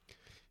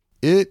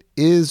It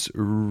is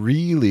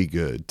really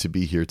good to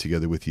be here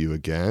together with you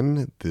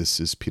again. This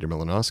is Peter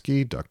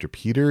Malinowski, Dr.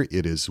 Peter.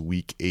 It is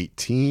week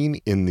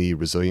 18 in the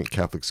Resilient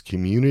Catholics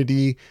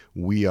community.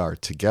 We are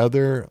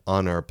together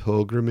on our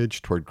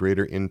pilgrimage toward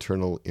greater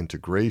internal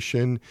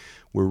integration.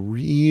 We're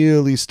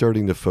really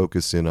starting to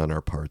focus in on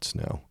our parts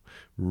now,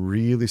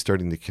 really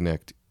starting to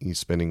connect,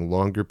 spending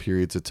longer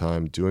periods of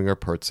time doing our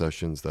part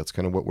sessions. That's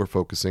kind of what we're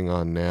focusing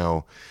on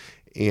now.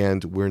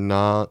 And we're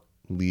not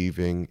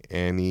leaving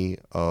any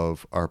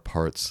of our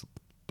parts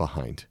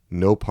behind.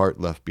 No part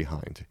left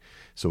behind.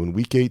 So in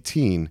week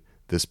 18,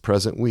 this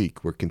present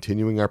week, we're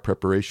continuing our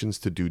preparations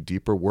to do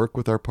deeper work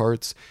with our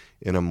parts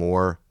in a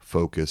more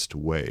focused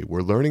way.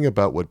 We're learning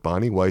about what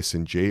Bonnie Weiss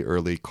and Jay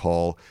Early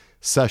call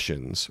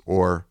sessions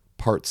or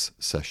parts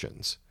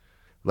sessions.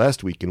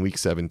 Last week, in week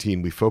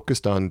 17, we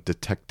focused on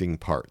detecting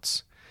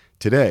parts.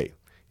 Today,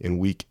 in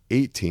week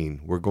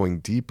 18, we're going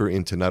deeper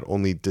into not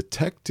only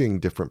detecting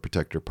different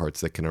protector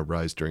parts that can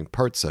arise during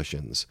part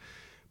sessions,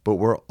 but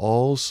we're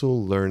also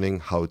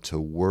learning how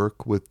to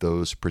work with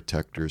those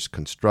protectors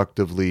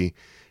constructively,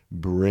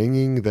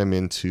 bringing them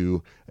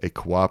into a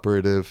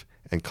cooperative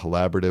and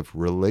collaborative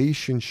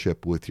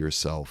relationship with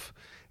yourself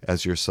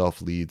as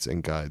yourself leads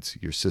and guides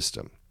your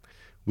system.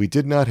 We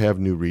did not have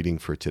new reading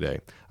for today.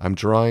 I'm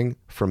drawing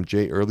from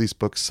Jay Early's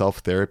book,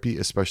 Self-Therapy,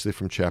 especially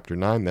from Chapter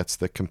 9. That's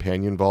the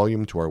companion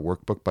volume to our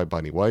workbook by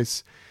Bonnie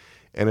Weiss.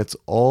 And it's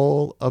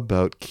all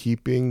about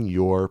keeping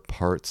your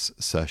parts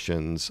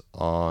sessions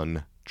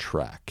on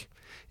track.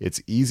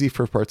 It's easy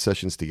for part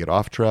sessions to get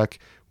off track.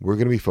 We're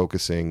going to be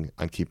focusing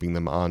on keeping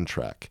them on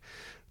track.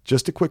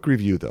 Just a quick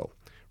review, though.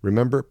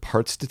 Remember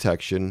parts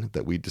detection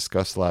that we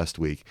discussed last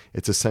week.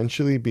 It's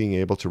essentially being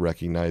able to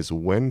recognize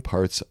when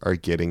parts are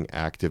getting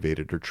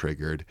activated or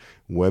triggered,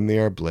 when they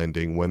are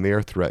blending, when they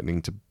are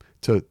threatening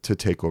to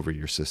take over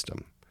your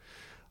system.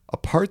 A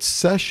parts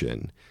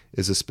session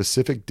is a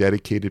specific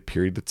dedicated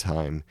period of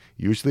time,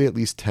 usually at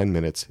least 10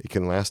 minutes. It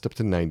can last up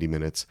to 90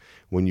 minutes,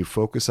 when you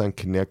focus on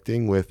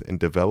connecting with and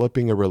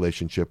developing a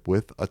relationship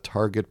with a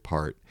target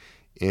part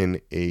in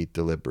a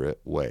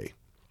deliberate way.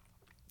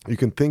 You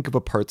can think of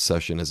a part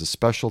session as a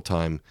special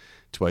time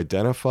to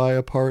identify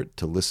a part,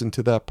 to listen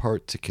to that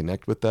part, to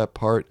connect with that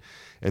part,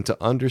 and to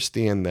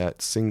understand that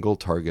single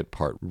target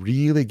part,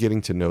 really getting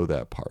to know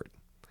that part.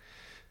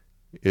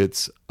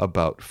 It's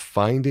about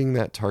finding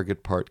that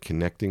target part,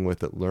 connecting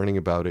with it, learning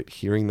about it,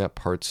 hearing that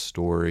part's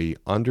story,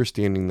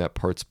 understanding that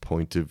part's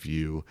point of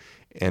view,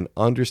 and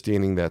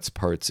understanding that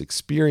part's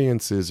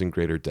experiences in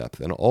greater depth,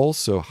 and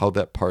also how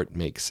that part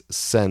makes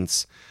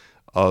sense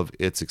of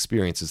its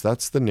experiences.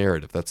 That's the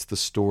narrative. That's the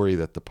story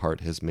that the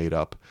part has made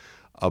up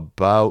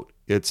about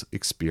its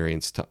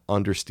experience to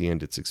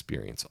understand its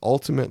experience.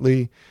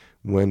 Ultimately,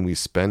 when we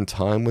spend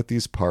time with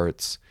these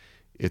parts,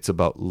 it's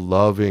about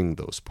loving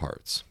those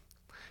parts.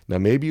 Now,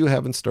 maybe you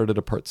haven't started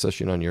a part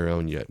session on your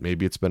own yet.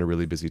 Maybe it's been a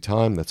really busy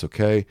time. That's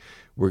okay.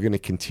 We're going to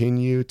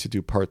continue to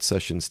do part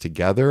sessions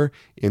together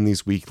in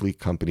these weekly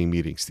company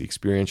meetings. The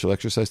experiential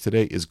exercise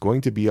today is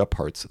going to be a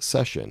parts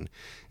session.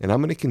 And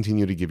I'm going to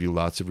continue to give you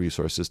lots of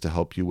resources to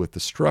help you with the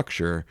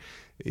structure,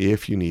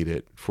 if you need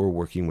it, for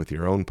working with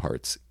your own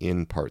parts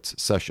in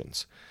parts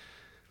sessions.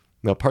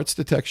 Now, parts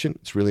detection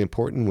is really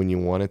important when you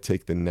want to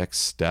take the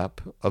next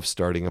step of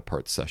starting a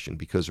parts session,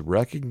 because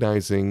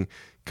recognizing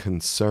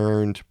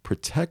concerned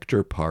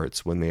protector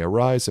parts when they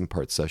arise in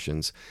part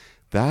sessions,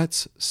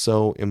 that's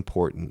so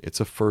important. It's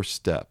a first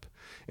step.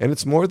 And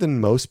it's more than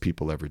most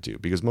people ever do,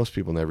 because most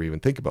people never even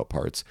think about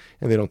parts,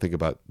 and they don't think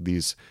about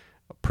these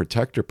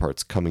protector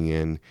parts coming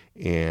in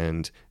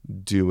and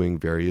doing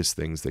various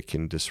things that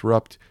can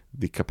disrupt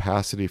the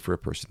capacity for a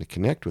person to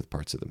connect with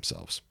parts of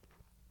themselves.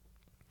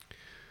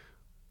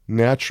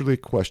 Naturally,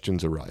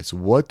 questions arise.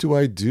 What do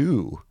I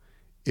do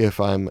if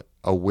I'm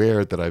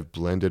aware that I've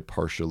blended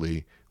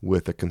partially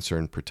with a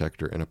concerned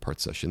protector in a part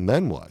session?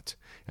 Then what?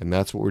 And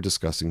that's what we're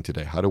discussing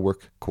today, how to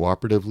work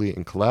cooperatively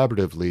and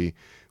collaboratively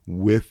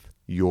with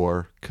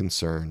your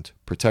concerned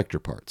protector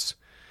parts.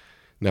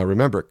 Now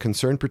remember,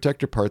 concerned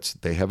protector parts,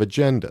 they have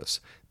agendas.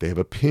 They have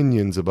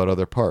opinions about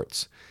other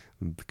parts.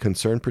 The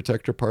concerned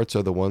protector parts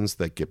are the ones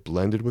that get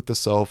blended with the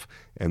self,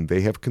 and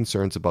they have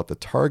concerns about the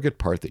target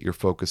part that you're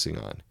focusing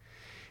on.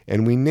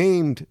 And we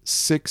named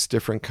 6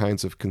 different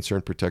kinds of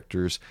concerned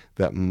protectors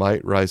that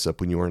might rise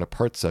up when you are in a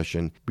part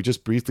session. We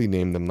just briefly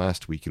named them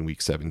last week in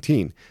week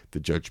 17. The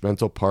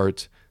judgmental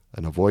part,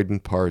 an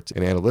avoidant part,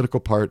 an analytical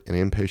part, an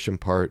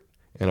impatient part,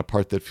 and a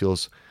part that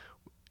feels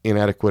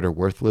inadequate or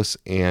worthless,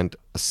 and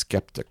a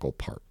skeptical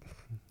part.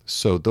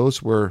 So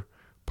those were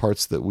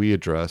parts that we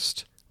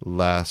addressed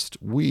last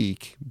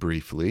week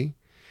briefly.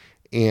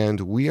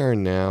 And we are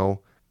now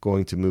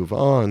going to move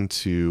on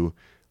to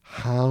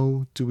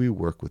how do we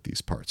work with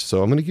these parts?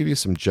 So I'm going to give you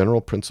some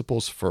general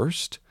principles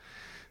first.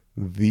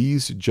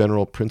 These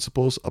general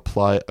principles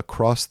apply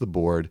across the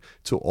board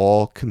to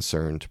all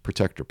concerned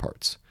protector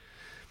parts.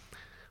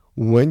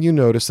 When you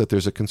notice that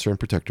there's a concerned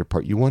protector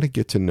part, you want to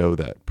get to know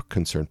that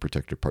concerned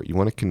protector part. You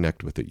want to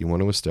connect with it. You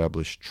want to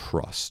establish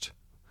trust.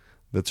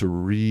 That's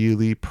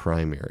really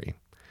primary.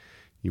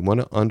 You want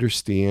to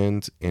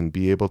understand and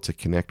be able to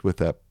connect with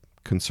that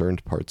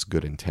concerned part's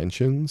good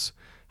intentions,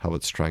 how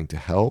it's trying to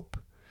help.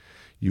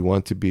 You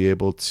want to be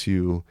able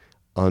to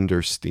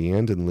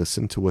understand and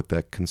listen to what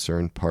that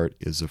concerned part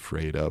is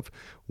afraid of,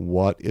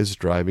 what is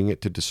driving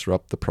it to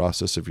disrupt the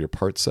process of your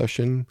part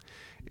session,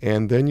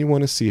 and then you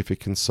want to see if it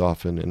can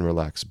soften and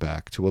relax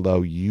back to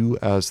allow you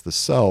as the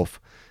self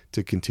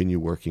to continue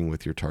working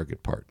with your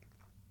target part.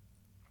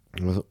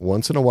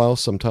 Once in a while,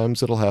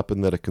 sometimes it'll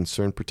happen that a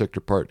concerned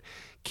protector part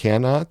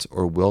cannot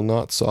or will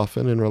not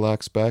soften and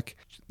relax back.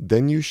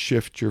 Then you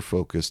shift your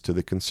focus to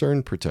the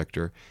concerned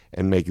protector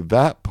and make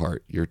that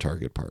part your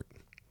target part.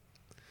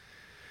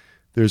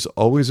 There's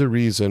always a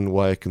reason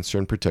why a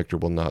concerned protector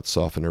will not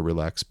soften or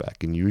relax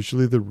back, and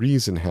usually the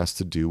reason has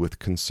to do with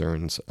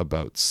concerns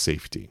about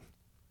safety.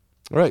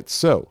 All right,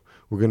 so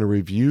we're going to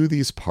review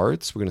these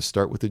parts. We're going to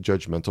start with the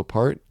judgmental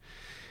part.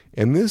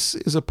 And this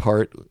is a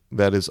part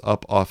that is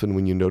up often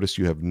when you notice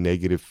you have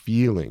negative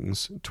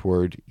feelings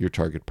toward your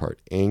target part.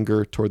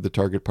 Anger toward the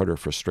target part, or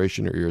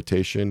frustration or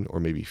irritation,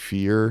 or maybe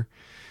fear.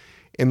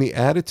 And the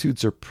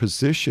attitudes or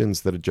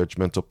positions that a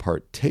judgmental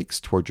part takes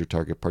toward your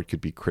target part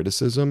could be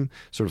criticism,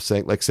 sort of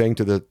saying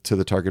to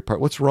the target part,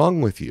 "What's wrong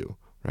with you?"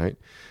 Right?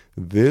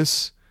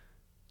 This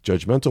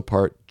judgmental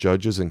part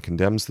judges and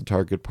condemns the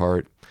target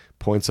part,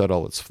 points out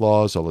all its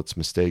flaws, all its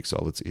mistakes,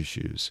 all its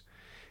issues.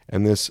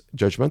 And this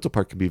judgmental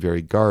part can be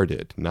very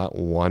guarded, not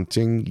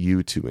wanting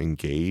you to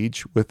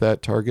engage with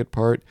that target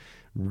part,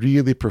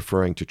 really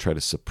preferring to try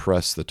to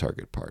suppress the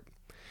target part.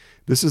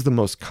 This is the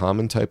most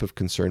common type of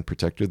concerned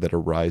protector that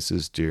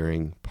arises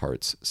during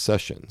parts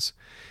sessions.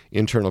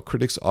 Internal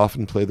critics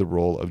often play the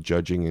role of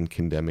judging and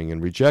condemning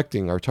and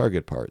rejecting our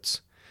target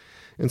parts.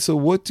 And so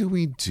what do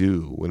we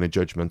do when a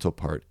judgmental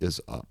part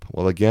is up?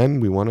 Well, again,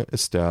 we want to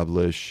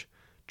establish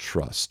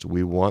trust.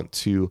 We want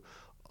to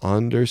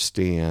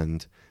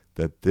understand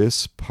that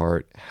this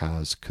part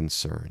has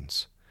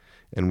concerns.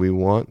 And we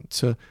want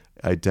to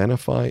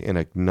identify and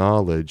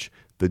acknowledge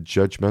the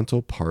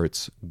judgmental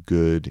part's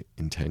good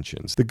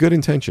intentions. The good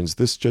intentions,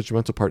 this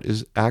judgmental part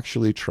is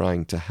actually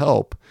trying to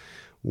help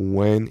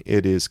when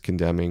it is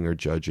condemning or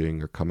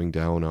judging or coming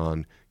down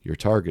on your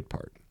target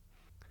part.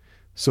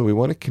 So we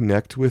want to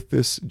connect with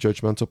this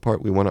judgmental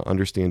part. We want to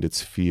understand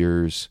its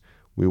fears.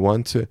 We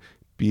want to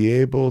be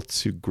able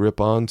to grip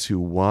onto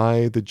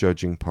why the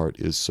judging part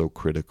is so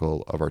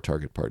critical of our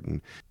target part.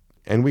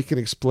 And we can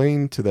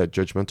explain to that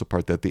judgmental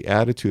part that the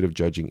attitude of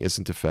judging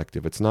isn't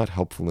effective. It's not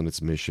helpful in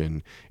its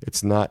mission.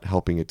 It's not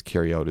helping it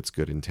carry out its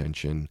good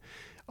intention.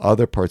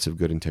 Other parts have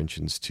good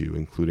intentions too,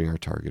 including our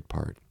target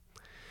part.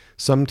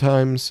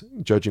 Sometimes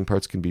judging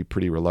parts can be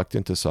pretty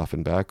reluctant to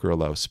soften back or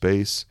allow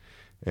space,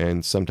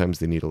 and sometimes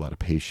they need a lot of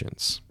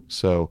patience.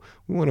 So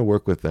we want to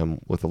work with them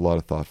with a lot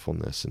of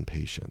thoughtfulness and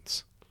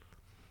patience.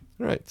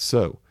 All right,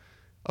 so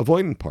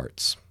avoidant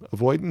parts.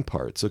 Avoidant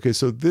parts. Okay,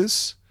 so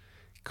this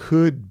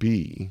could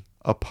be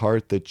a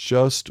part that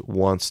just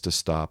wants to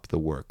stop the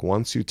work,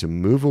 wants you to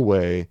move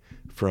away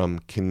from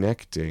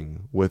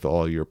connecting with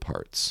all your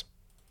parts.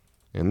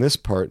 And this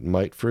part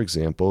might, for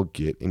example,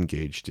 get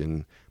engaged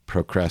in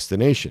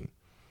procrastination,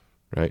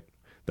 right?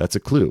 That's a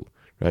clue,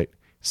 right?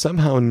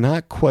 Somehow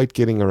not quite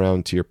getting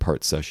around to your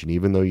part session,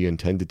 even though you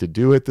intended to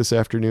do it this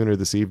afternoon or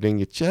this evening,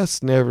 you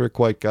just never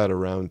quite got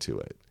around to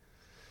it.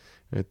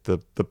 Right? The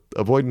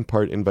avoidant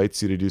part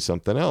invites you to do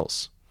something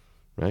else.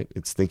 Right?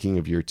 It's thinking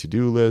of your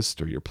to-do list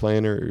or your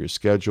planner or your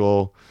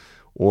schedule,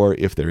 or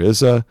if there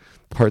is a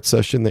part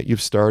session that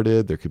you've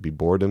started, there could be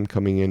boredom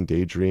coming in,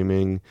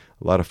 daydreaming,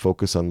 a lot of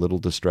focus on little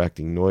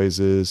distracting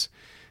noises.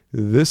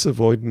 This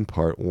avoidant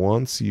part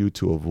wants you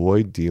to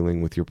avoid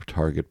dealing with your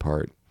target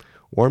part.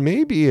 Or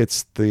maybe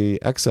it's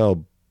the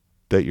exile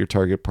that your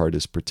target part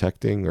is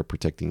protecting or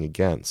protecting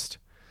against.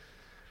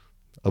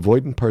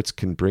 Avoidant parts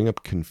can bring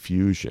up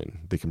confusion.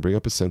 They can bring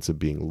up a sense of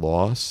being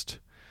lost.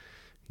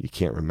 You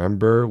can't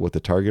remember what the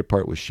target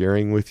part was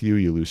sharing with you.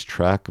 You lose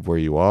track of where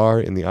you are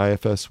in the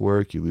IFS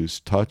work. You lose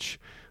touch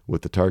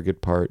with the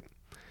target part.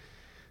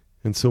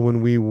 And so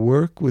when we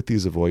work with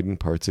these avoidant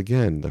parts,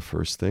 again, the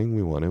first thing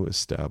we want to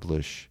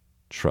establish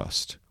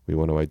trust. We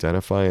want to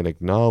identify and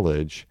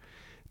acknowledge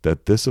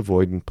that this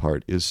avoidant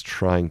part is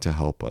trying to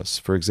help us.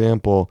 For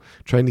example,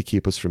 trying to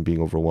keep us from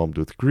being overwhelmed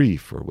with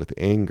grief or with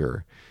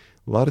anger.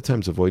 A lot of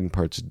times avoidant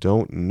parts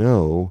don't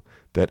know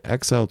that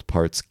exiled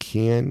parts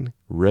can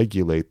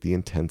regulate the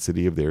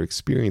intensity of their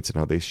experience and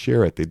how they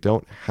share it. They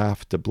don't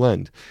have to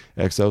blend.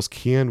 Exiles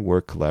can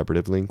work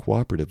collaboratively and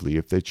cooperatively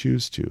if they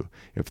choose to,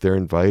 if they're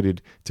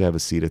invited to have a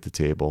seat at the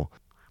table,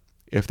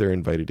 if they're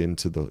invited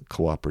into the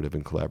cooperative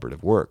and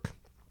collaborative work.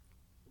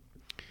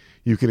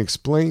 You can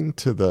explain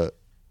to the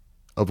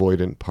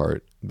avoidant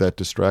part that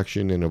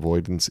distraction and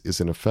avoidance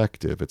isn't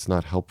effective. It's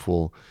not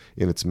helpful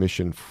in its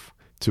mission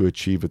to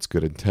achieve its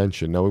good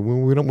intention. Now,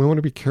 we want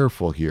to be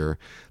careful here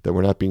that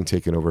we're not being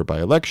taken over by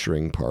a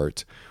lecturing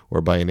part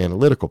or by an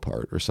analytical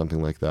part or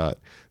something like that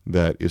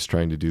that is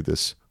trying to do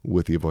this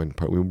with the avoidant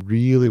part. We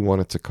really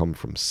want it to come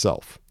from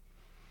self.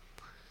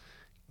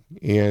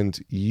 And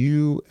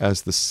you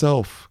as the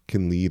self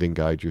can lead and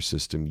guide your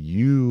system.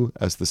 You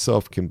as the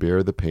self can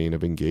bear the pain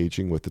of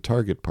engaging with the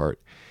target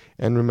part.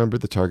 And remember,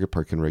 the target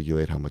part can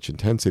regulate how much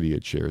intensity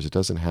it shares. It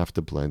doesn't have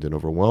to blend and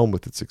overwhelm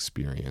with its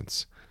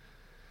experience.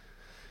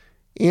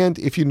 And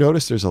if you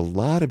notice there's a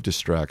lot of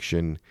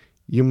distraction,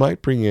 you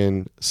might bring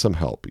in some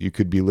help. You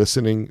could be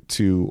listening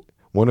to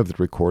one of the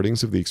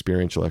recordings of the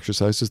experiential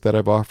exercises that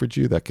I've offered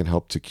you that can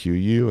help to cue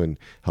you and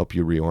help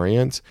you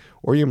reorient.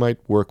 Or you might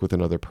work with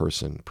another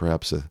person,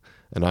 perhaps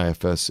an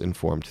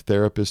IFS-informed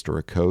therapist or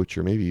a coach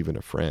or maybe even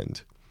a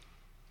friend.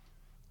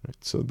 Right,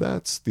 so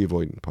that's the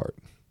avoidant part.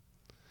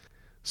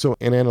 So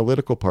an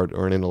analytical part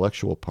or an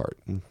intellectual part.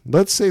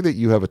 Let's say that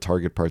you have a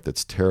target part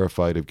that's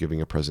terrified of giving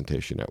a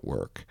presentation at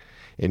work.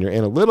 And your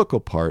analytical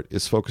part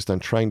is focused on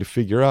trying to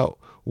figure out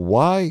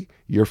why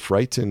your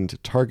frightened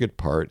target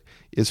part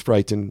is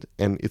frightened,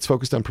 and it's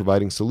focused on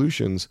providing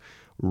solutions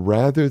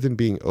rather than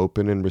being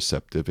open and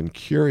receptive and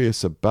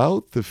curious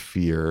about the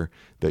fear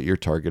that your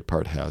target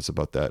part has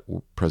about that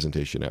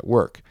presentation at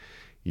work.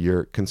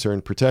 Your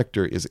concerned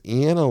protector is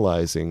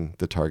analyzing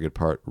the target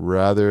part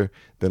rather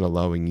than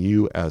allowing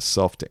you as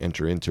self to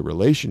enter into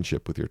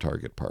relationship with your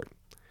target part.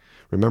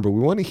 Remember, we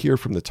want to hear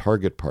from the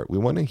target part. We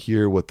want to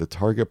hear what the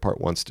target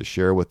part wants to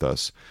share with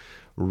us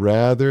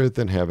rather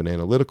than have an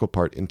analytical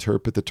part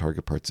interpret the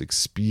target part's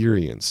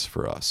experience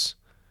for us.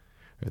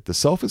 Right? The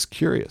self is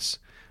curious.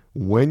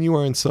 When you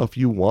are in self,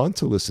 you want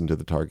to listen to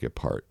the target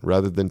part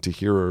rather than to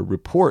hear a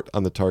report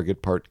on the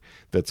target part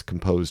that's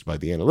composed by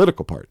the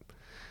analytical part.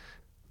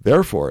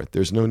 Therefore,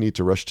 there's no need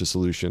to rush to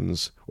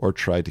solutions or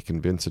try to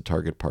convince a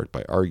target part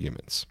by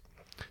arguments.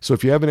 So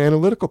if you have an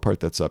analytical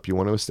part that's up, you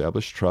want to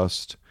establish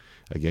trust.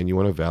 Again, you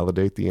want to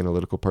validate the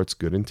analytical part's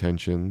good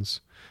intentions,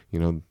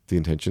 the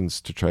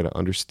intentions to try to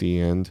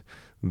understand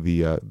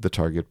the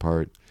target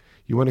part.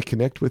 You want to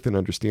connect with and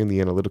understand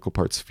the analytical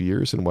part's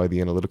fears and why the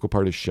analytical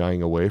part is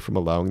shying away from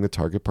allowing the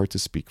target part to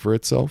speak for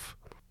itself,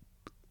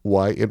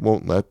 why it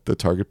won't let the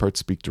target part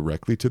speak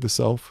directly to the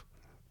self.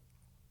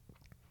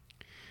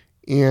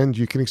 And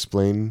you can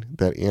explain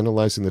that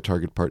analyzing the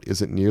target part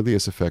isn't nearly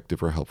as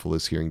effective or helpful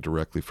as hearing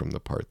directly from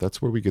the part.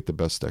 That's where we get the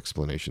best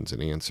explanations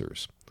and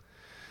answers.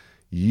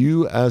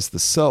 You as the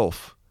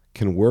self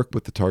can work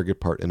with the target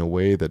part in a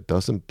way that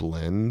doesn't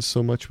blend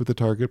so much with the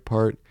target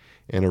part,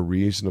 and a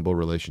reasonable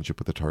relationship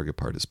with the target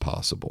part is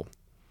possible.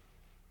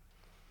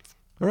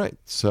 All right,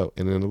 so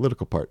an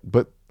analytical part.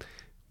 But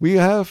we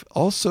have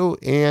also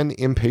an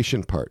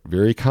impatient part,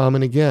 very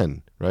common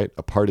again, right?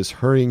 A part is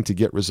hurrying to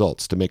get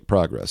results, to make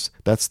progress.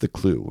 That's the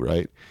clue,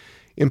 right?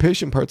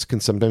 Impatient parts can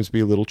sometimes be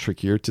a little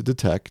trickier to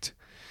detect,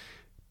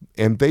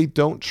 and they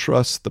don't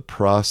trust the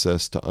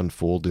process to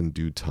unfold in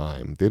due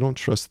time. They don't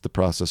trust that the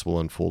process will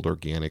unfold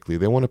organically.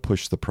 They want to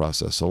push the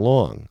process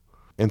along.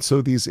 And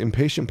so these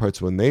impatient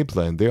parts, when they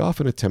blend, they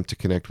often attempt to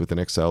connect with an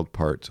exiled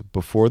part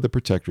before the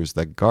protectors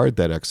that guard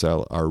that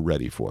exile are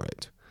ready for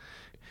it.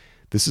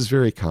 This is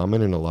very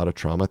common in a lot of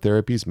trauma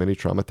therapies. Many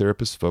trauma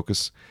therapists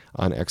focus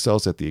on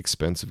exiles at the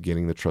expense of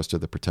gaining the trust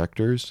of the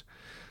protectors.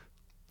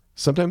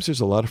 Sometimes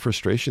there's a lot of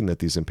frustration that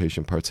these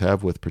impatient parts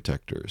have with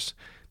protectors.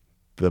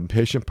 The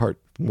impatient part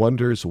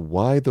wonders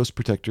why those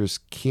protectors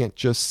can't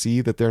just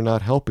see that they're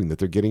not helping, that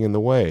they're getting in the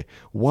way.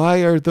 Why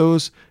are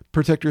those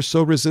protectors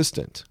so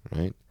resistant,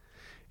 right?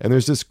 And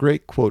there's this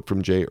great quote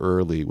from Jay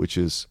Early, which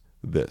is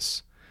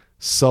this: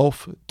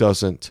 self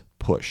doesn't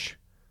push.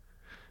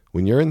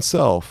 When you're in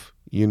self,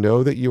 you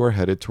know that you are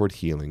headed toward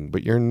healing,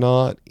 but you're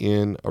not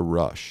in a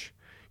rush.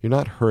 You're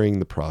not hurrying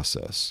the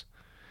process.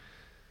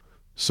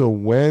 So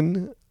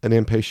when an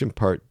impatient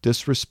part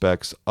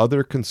disrespects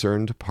other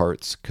concerned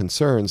parts'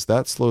 concerns,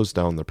 that slows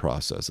down the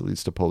process. It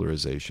leads to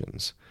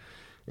polarizations.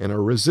 And a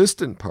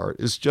resistant part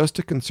is just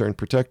a concerned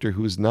protector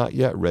who is not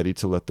yet ready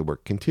to let the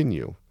work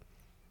continue.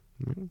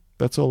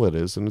 That's all it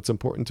is, and it's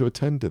important to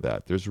attend to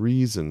that. There's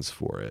reasons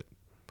for it.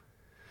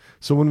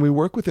 So when we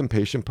work with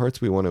impatient parts,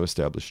 we want to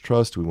establish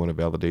trust. We want to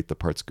validate the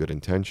part's good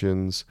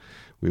intentions.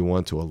 We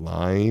want to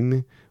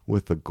align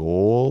with the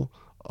goal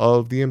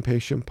of the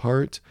impatient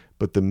part,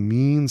 but the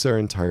means are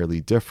entirely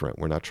different.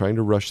 We're not trying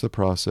to rush the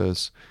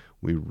process.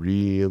 We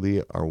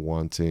really are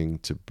wanting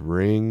to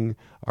bring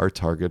our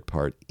target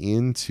part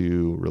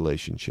into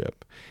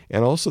relationship,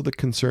 and also the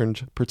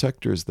concerned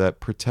protectors that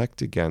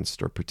protect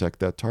against or protect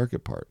that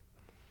target part.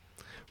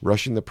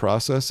 Rushing the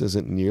process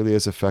isn't nearly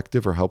as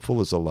effective or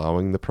helpful as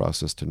allowing the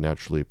process to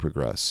naturally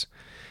progress.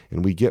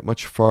 And we get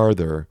much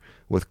farther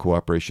with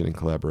cooperation and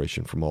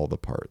collaboration from all the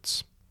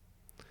parts.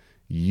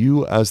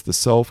 You as the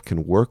self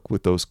can work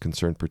with those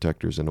concerned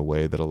protectors in a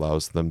way that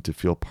allows them to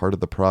feel part of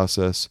the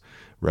process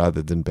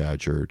rather than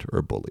badgered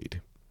or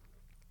bullied.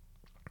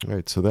 All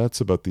right, so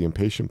that's about the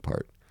impatient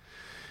part.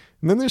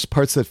 And then there's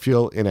parts that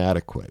feel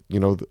inadequate.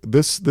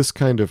 This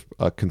kind of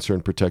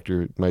concerned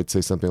protector might say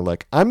something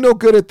like, I'm no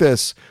good at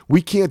this.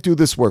 We can't do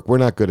this work. We're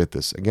not good at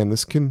this. Again,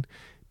 this can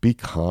be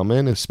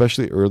common,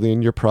 especially early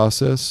in your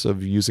process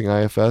of using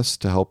IFS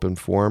to help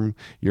inform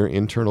your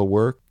internal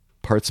work.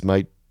 Parts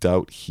might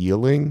doubt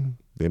healing.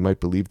 They might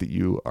believe that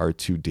you are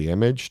too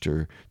damaged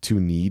or too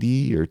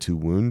needy or too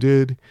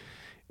wounded.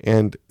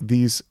 And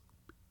these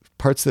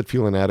parts that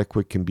feel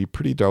inadequate can be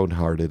pretty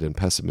downhearted and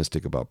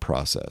pessimistic about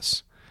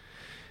process.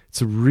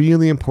 It's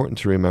really important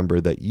to remember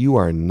that you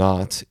are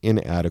not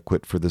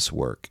inadequate for this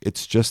work.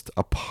 It's just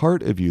a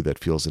part of you that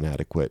feels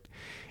inadequate.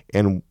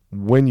 And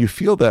when you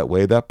feel that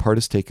way, that part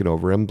is taken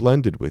over and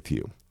blended with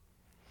you.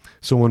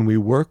 So when we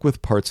work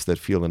with parts that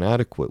feel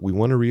inadequate, we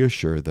want to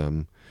reassure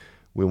them.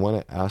 We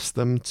want to ask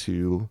them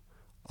to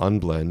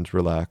unblend,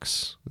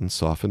 relax, and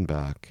soften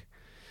back.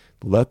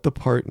 Let the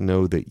part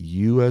know that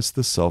you as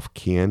the self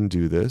can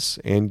do this.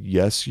 And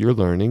yes, you're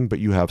learning, but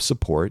you have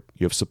support.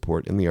 You have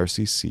support in the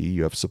RCC.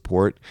 You have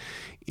support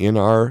in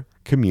our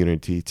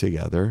community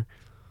together.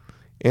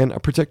 And a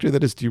protector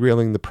that is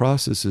derailing the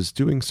process is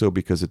doing so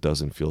because it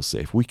doesn't feel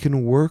safe. We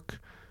can work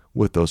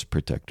with those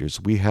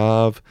protectors. We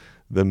have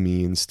the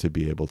means to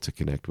be able to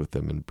connect with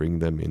them and bring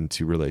them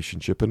into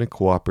relationship in a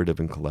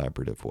cooperative and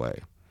collaborative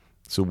way.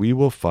 So we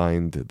will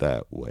find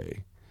that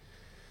way.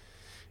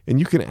 And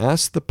you can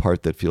ask the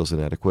part that feels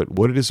inadequate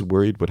what it is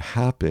worried would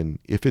happen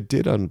if it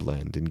did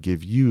unblend and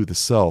give you, the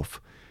self,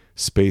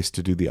 space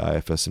to do the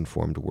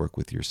IFS-informed work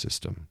with your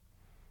system.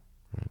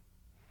 Right?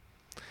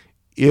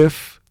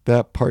 If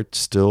that part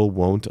still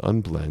won't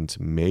unblend,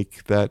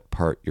 make that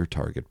part your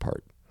target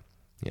part.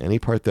 Any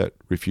part that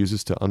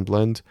refuses to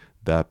unblend,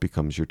 that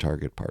becomes your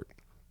target part.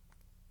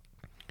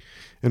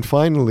 And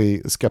finally,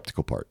 the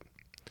skeptical part.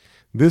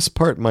 This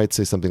part might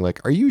say something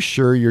like, are you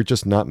sure you're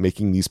just not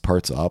making these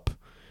parts up?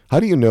 How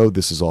do you know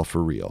this is all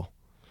for real?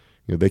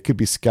 They could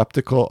be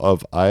skeptical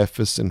of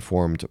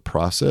IFS-informed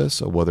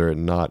process, of whether or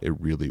not it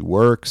really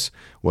works,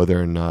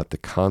 whether or not the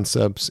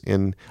concepts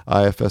in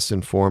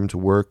IFS-informed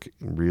work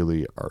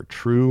really are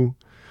true,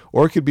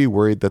 or it could be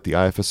worried that the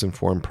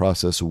IFS-informed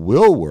process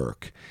will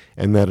work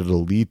and that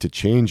it'll lead to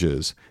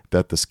changes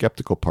that the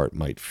skeptical part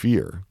might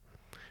fear.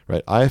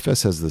 Right?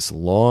 IFS has this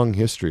long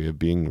history of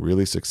being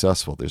really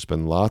successful. There's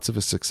been lots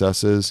of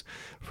successes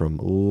from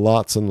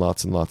lots and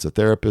lots and lots of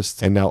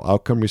therapists, and now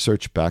outcome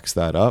research backs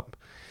that up.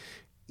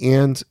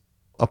 And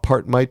a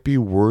part might be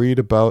worried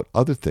about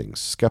other things,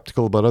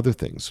 skeptical about other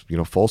things.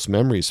 False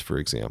memories, for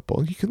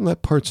example. You can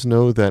let parts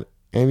know that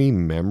any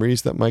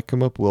memories that might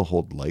come up will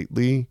hold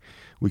lightly.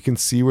 We can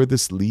see where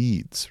this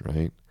leads,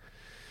 right?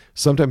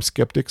 Sometimes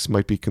skeptics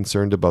might be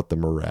concerned about the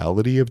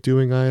morality of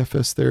doing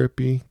IFS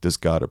therapy. Does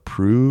God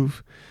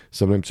approve?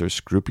 Sometimes there's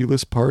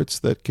scrupulous parts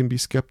that can be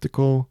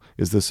skeptical.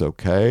 Is this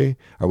okay?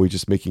 Are we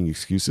just making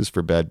excuses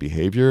for bad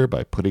behavior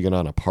by putting it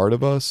on a part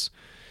of us?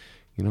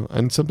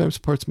 And sometimes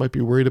parts might be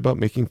worried about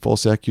making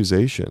false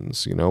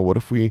accusations. What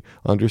if we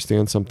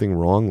understand something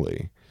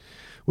wrongly?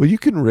 Well, you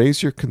can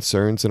raise your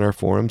concerns in our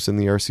forums in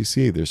the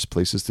RCC. There's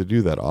places to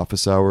do that.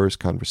 Office hours,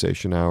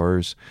 conversation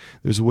hours.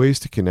 There's ways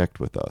to connect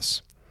with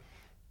us.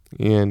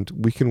 And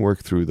we can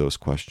work through those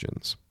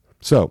questions.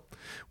 So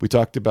we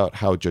talked about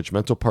how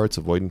judgmental parts,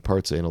 avoidant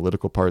parts,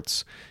 analytical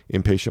parts,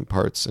 impatient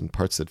parts, and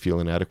parts that feel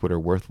inadequate or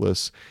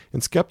worthless,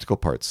 and skeptical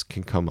parts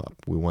can come up.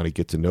 We want to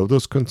get to know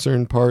those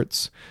concerned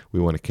parts. We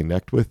want to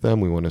connect with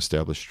them. We want to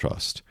establish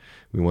trust.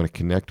 We want to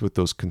connect with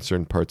those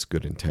concerned parts'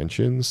 good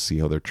intentions, see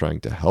how they're trying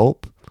to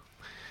help.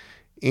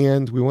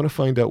 And we want to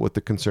find out what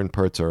the concerned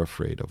parts are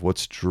afraid of,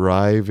 what's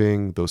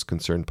driving those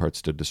concerned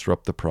parts to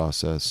disrupt the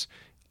process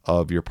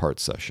of your part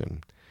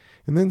session.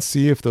 And then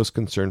see if those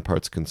concerned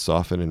parts can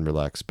soften and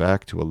relax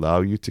back to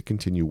allow you to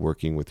continue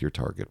working with your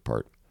target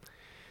part.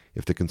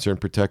 If the concerned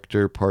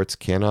protector parts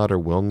cannot or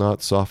will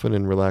not soften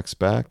and relax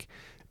back,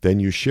 then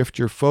you shift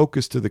your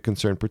focus to the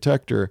concerned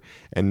protector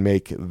and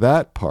make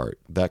that part,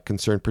 that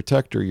concerned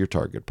protector, your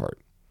target part.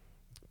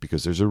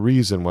 Because there's a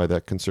reason why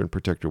that concerned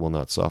protector will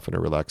not soften or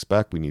relax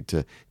back. We need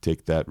to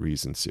take that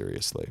reason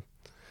seriously.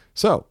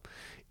 So,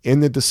 in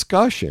the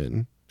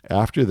discussion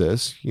after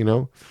this,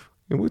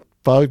 with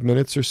 5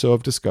 minutes or so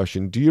of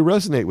discussion, do you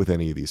resonate with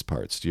any of these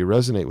parts? Do you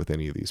resonate with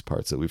any of these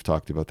parts that we've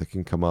talked about that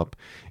can come up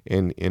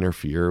and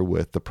interfere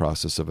with the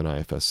process of an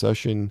IFS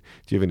session?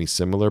 Do you have any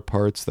similar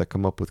parts that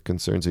come up with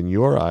concerns in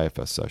your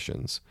IFS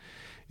sessions?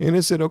 And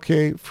is it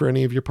okay for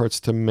any of your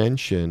parts to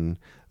mention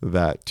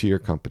that to your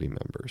company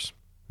members?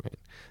 Right.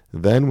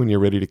 Then when you're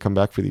ready to come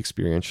back for the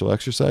experiential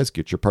exercise,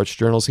 get your parts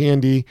journals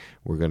handy.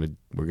 We're going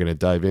to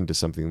dive into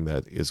something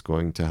that is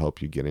going to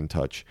help you get in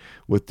touch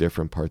with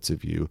different parts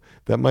of you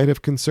that might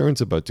have concerns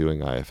about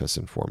doing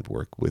IFS-informed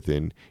work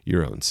within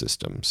your own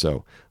system.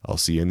 So I'll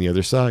see you on the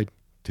other side.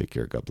 Take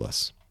care. God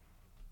bless.